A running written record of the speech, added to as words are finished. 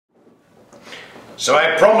So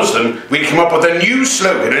I promised them we'd come up with a new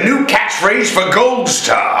slogan, a new catchphrase for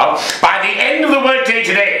Goldstar by the end of the workday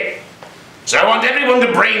today. So I want everyone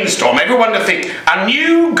to brainstorm, everyone to think. A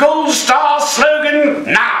new Goldstar slogan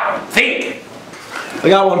now. Think. I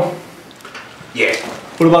got one. Yeah.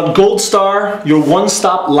 What about Goldstar, your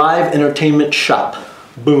one-stop live entertainment shop?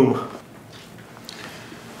 Boom.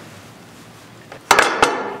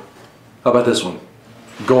 How about this one?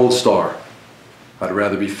 Goldstar. I'd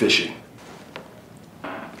rather be fishing.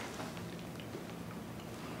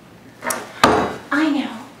 I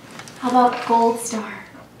know. How about Goldstar?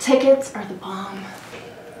 Tickets are the bomb.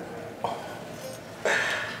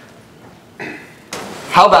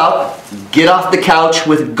 How about get off the couch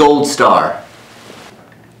with Goldstar?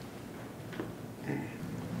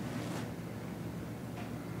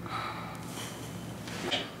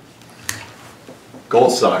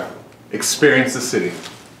 Goldstar. Experience the city.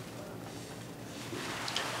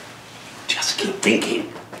 Just keep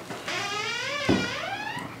thinking.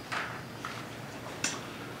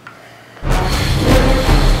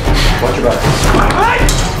 Watch your back.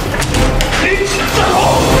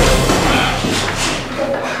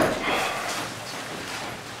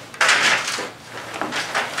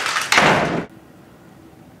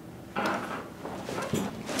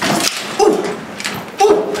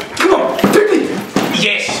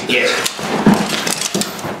 Yes.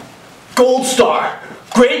 Goldstar,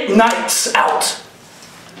 great nights out.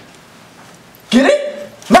 Get it?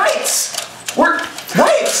 Nights! We're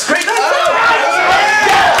nights! Great nights out!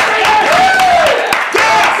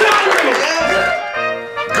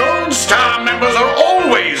 Goldstar members are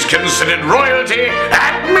always considered royalty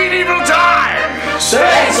at medieval times.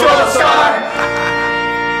 Thanks, Goldstar!